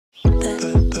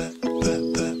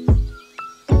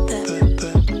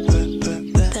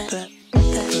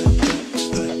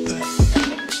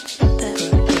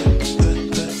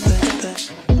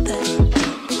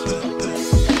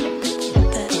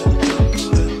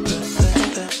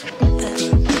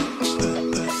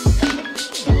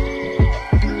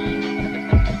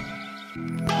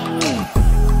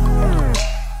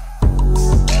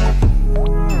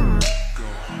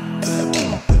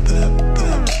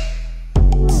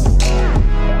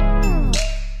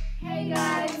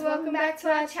back to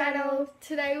our channel.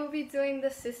 Today we'll be doing the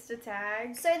sister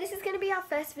tag. So this is going to be our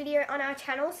first video on our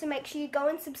channel, so make sure you go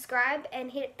and subscribe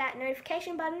and hit that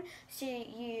notification button so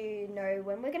you know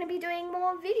when we're going to be doing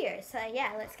more videos. So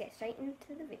yeah, let's get straight into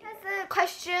the video. Here's the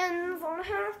questions on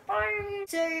her phone.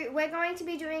 So we're going to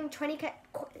be doing 20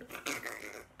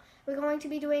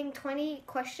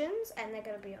 questions and they're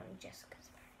going to be on Jessica's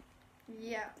phone.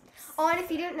 Yeah. Oh, and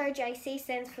if you didn't know, JC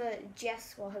stands for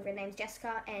Jess, well, her real name's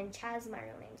Jessica, and Chaz, my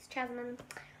real name's Chasman.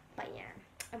 But yeah,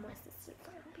 and my sister's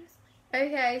obviously.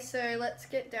 Okay, so let's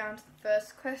get down to the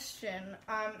first question.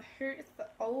 Who's the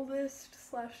oldest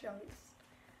 / youngest?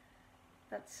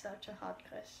 That's such a hard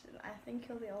question. I think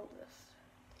you're the oldest.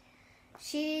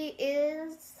 She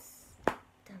is.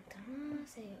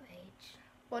 Say your age.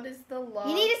 What is the last?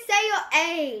 You need to say your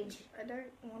age. I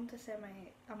don't want to say my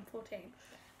age. I'm 14.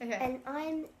 Okay. And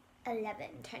I'm 11,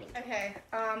 turning. Okay.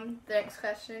 The next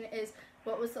question is,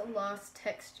 what was the last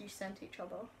text you sent each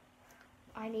other?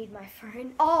 I need my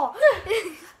phone. Oh!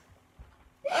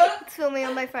 It's filming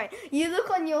on my phone. You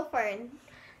look on your phone.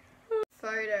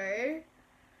 Photo.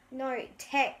 No,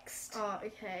 text. Oh,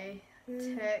 okay.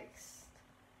 Text.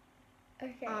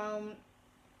 Okay.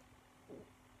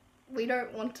 We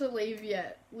don't want to leave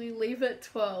yet. We leave at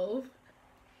 12.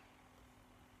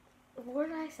 What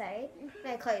did I say?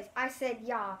 No, close. I said,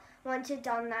 yeah. Once you're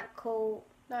done that, call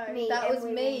No, me. that and was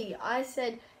we me. I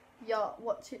said, yeah,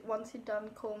 once you're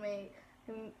done, call me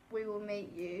and we will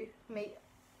meet you. Oh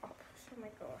my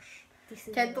gosh.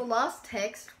 Okay, the last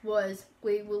text was,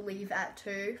 we will leave at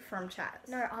 2 from Chaz.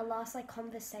 No, our last,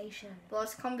 conversation. The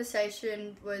last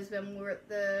conversation was when we were at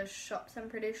the shops, I'm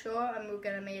pretty sure, and we were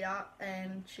going to meet up,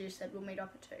 and she said we'll meet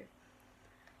up at 2.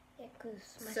 Yeah, because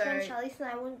my friend Charlize and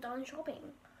I weren't done shopping.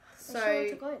 So, she wanted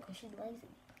to go because she's lazy.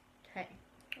 Okay.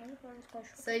 I just wanted to go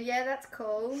shopping. So yeah, that's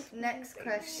cool. Next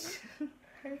question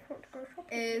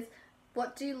is,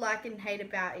 what do you like and hate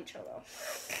about each other?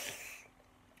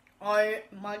 Oh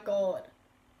my god.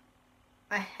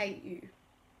 I hate you.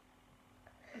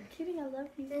 I'm kidding, I love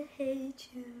you. I hate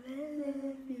you, I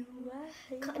love you, I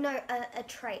hate you. No, a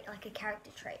trait, like a character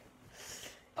trait.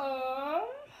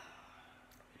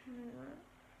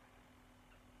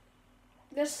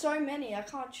 There's so many, I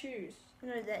can't choose.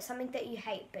 No, there's something that you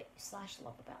hate but /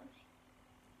 love about me.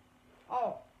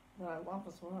 Oh, that I love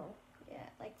as well. Yeah,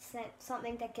 like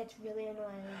something that gets really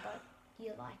annoying but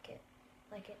you like it.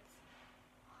 Like it's...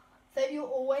 That you're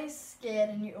always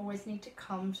scared and you always need to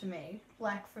come to me,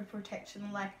 like for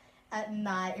protection. Like at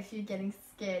night, if you're getting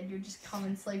scared, you'll just come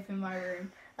and sleep in my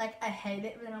room. Like I hate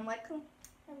it, but I'm like, oh,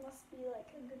 I must be like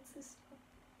a good sister.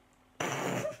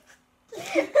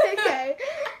 Okay,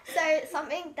 so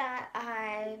something that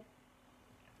I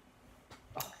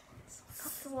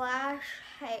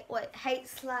hate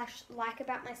 / like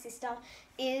about my sister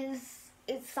is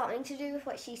it's something to do with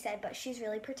what she said, but she's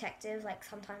really protective. Like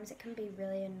sometimes it can be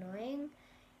really annoying,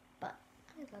 but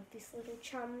I love this little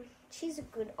chum. She's a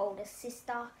good older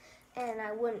sister, and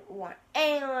I wouldn't want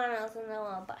anyone else in the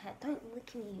world but her. Don't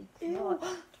lick me, you God.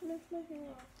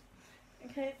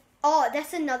 Okay. Oh,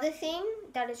 that's another thing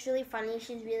that is really funny.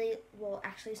 She's really, well,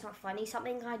 actually it's not funny.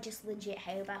 Something I just legit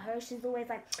hate about her. She's always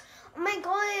like, oh my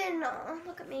god,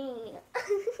 look at me.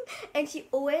 And she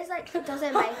always does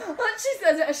her makeup. When she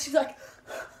says it, she's like...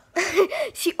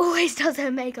 She always does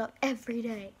her makeup every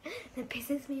day. It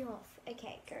pisses me off.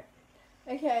 Okay, go.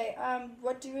 Okay,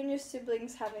 what do you and your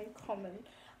siblings have in common?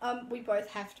 We both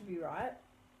have to be right.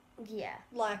 Yeah.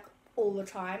 Like, all the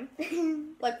time.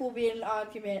 Like, we'll be in an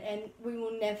argument and we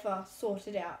will never sort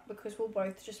it out because we'll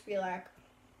both just be like,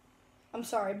 I'm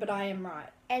sorry, but I am right.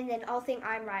 And then I'll think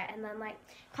I'm right, and then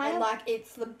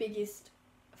it's the biggest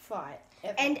fight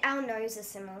ever. And our noses are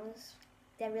similar.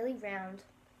 They're really round,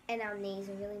 and our knees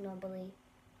are really knobbly.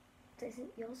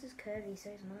 Yours is curvy, so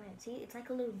is mine. See, it's like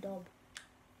a little dob.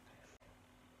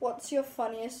 What's your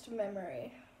funniest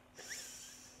memory?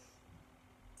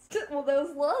 Well, there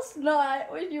was last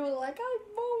night when you were like, I'm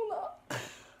Mona.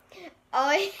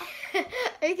 Oh,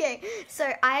 okay. So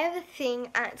I have a thing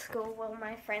at school. Well,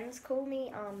 my friends call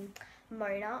me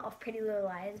Mona of Pretty Little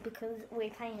Liars because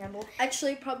we play handball.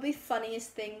 Actually, probably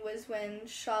funniest thing was when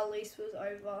Charlize was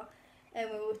over and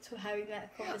we were having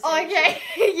that conversation. Okay,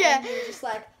 yeah. And you were just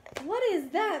like, what does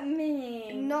that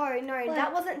mean? No,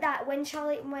 that wasn't that.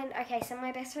 Okay, so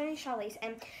my best friend is Charlize,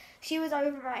 and she was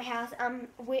over at my house.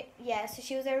 So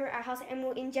she was over at our house, and we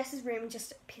were in Jess's room,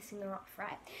 just pissing her off,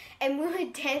 right? And we were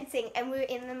dancing, and we were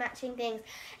in the matching things,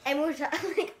 and we were just,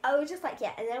 I was just like,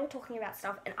 yeah. And then we were talking about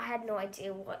stuff, and I had no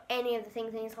idea what any of the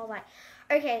things mean. So I was like,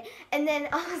 Okay, and then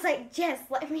I was like, Jess,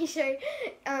 let me show,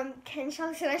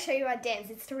 should I show you our dance?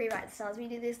 It's to Rewrite the Stars. We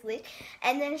do this lit.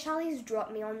 And then Charlie's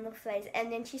dropped me on the face,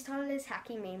 and then she started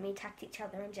attacking me, and we attacked each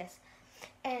other, and Jess,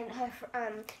 and her,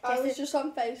 I Jess was just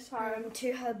on FaceTime.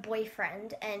 to her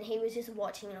boyfriend, and he was just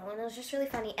watching it all, and it was just really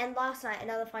funny. And last night,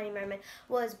 another funny moment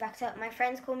was back to, my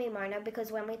friends call me Mona,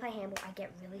 because when we play handball, I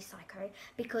get really psycho,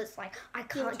 because, like, I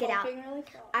can't get out. Really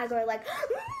fast. I go, like,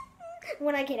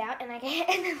 when I get out, and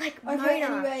then, like, Okay, Mona,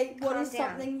 anyway, what is calm down.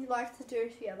 something you like to do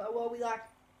together? Well, we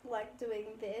like doing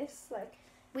this, like...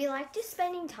 We like just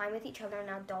spending time with each other and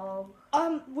our dog.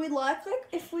 We like,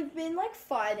 if we've been, like,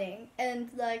 fighting, and,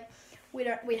 like, we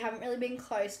haven't really been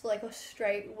close for, like, a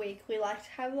straight week, we like to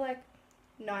have, like,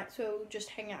 nights where we'll just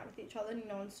hang out with each other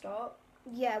non-stop.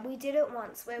 Yeah, we did it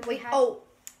once where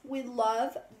We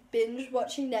love binge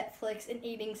watching Netflix and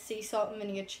eating sea salt and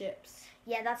vinegar chips.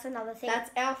 Yeah, that's another thing.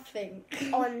 That's our thing.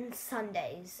 On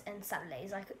Sundays and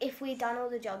Saturdays. Like, if we've done all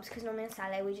the jobs, because normally on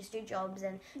Saturday we just do jobs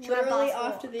and... Literally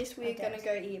after this, we're going to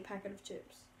go eat a packet of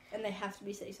chips. And they have to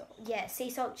be sea salt. Yeah, sea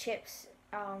salt chips.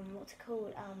 What's it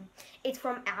called? It's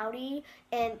from Aldi,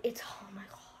 and it's, oh my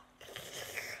god.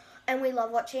 And we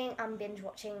love watching, binge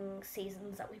watching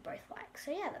seasons that we both like. So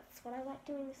yeah, that's what I like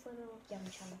doing, this little yum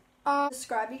channel.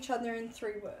 Describe each other in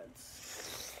 3 words.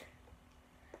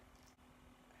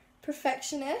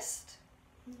 Perfectionist.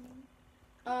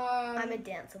 I'm a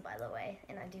dancer, by the way,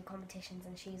 and I do competitions,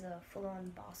 and she's a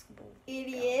full-on basketball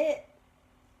idiot.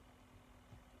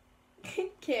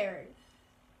 Caring.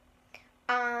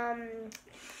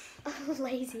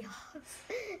 Lazy ass.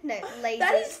 No, lazy.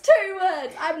 That is 2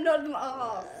 words. I'm not an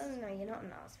ass. No, you're not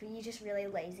an ass, but you're just really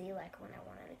lazy. Like, when I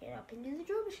want her to get up and do the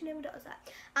job, she never does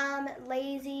that.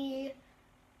 Lazy,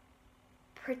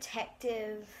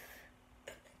 protective,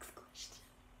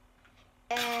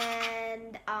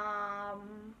 and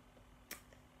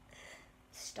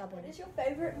stubborn. What is your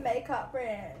favorite makeup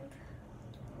brand?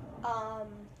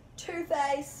 Too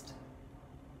Faced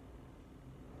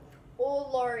or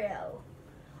L'Oreal?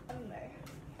 I don't know.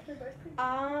 They're both pretty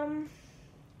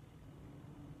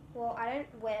well, I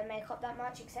don't wear makeup that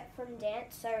much except from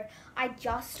dance, so I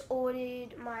just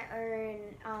ordered my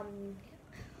own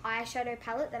eyeshadow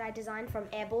palette that I designed from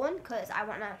Airborne, because I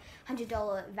want a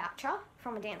 $100 voucher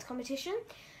from a dance competition.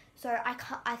 So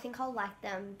I think I'll like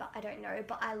them, but I don't know.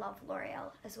 But I love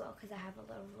L'Oreal as well, because I have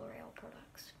a lot of L'Oreal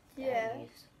products that I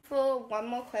use. For one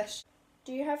more question,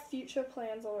 do you have future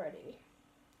plans already?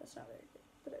 That's not very good,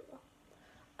 but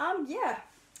I will. Yeah,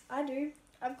 I do.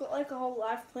 I've got like a whole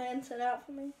life plan set out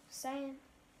for me. Same.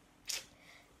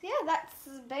 Yeah, that's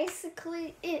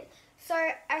basically it. So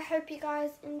I hope you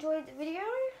guys enjoyed the video.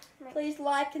 Please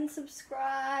like and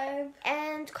subscribe.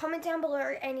 And comment down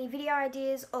below any video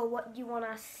ideas or what you want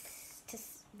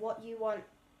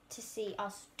to see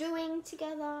us doing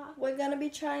together. We're going to be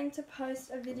trying to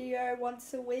post a video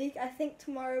once a week. I think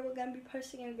tomorrow we're going to be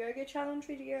posting a yoga challenge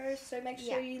video, so make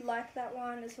sure you like that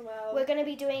one as well. We're going to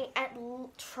be doing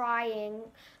trying.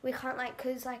 We can't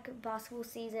because basketball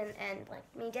season and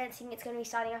me dancing, it's going to be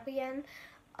starting up again,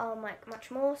 much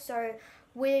more. So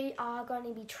we are going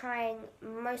to be trying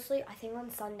mostly, I think on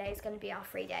Sunday is going to be our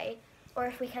free day. Or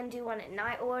if we can do one at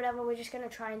night or whatever, we're just going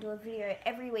to try and do a video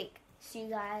every week so you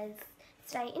guys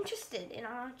stay interested in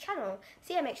our channel.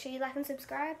 So yeah, make sure you like and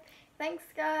subscribe. Thanks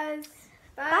guys.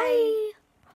 Bye. Bye.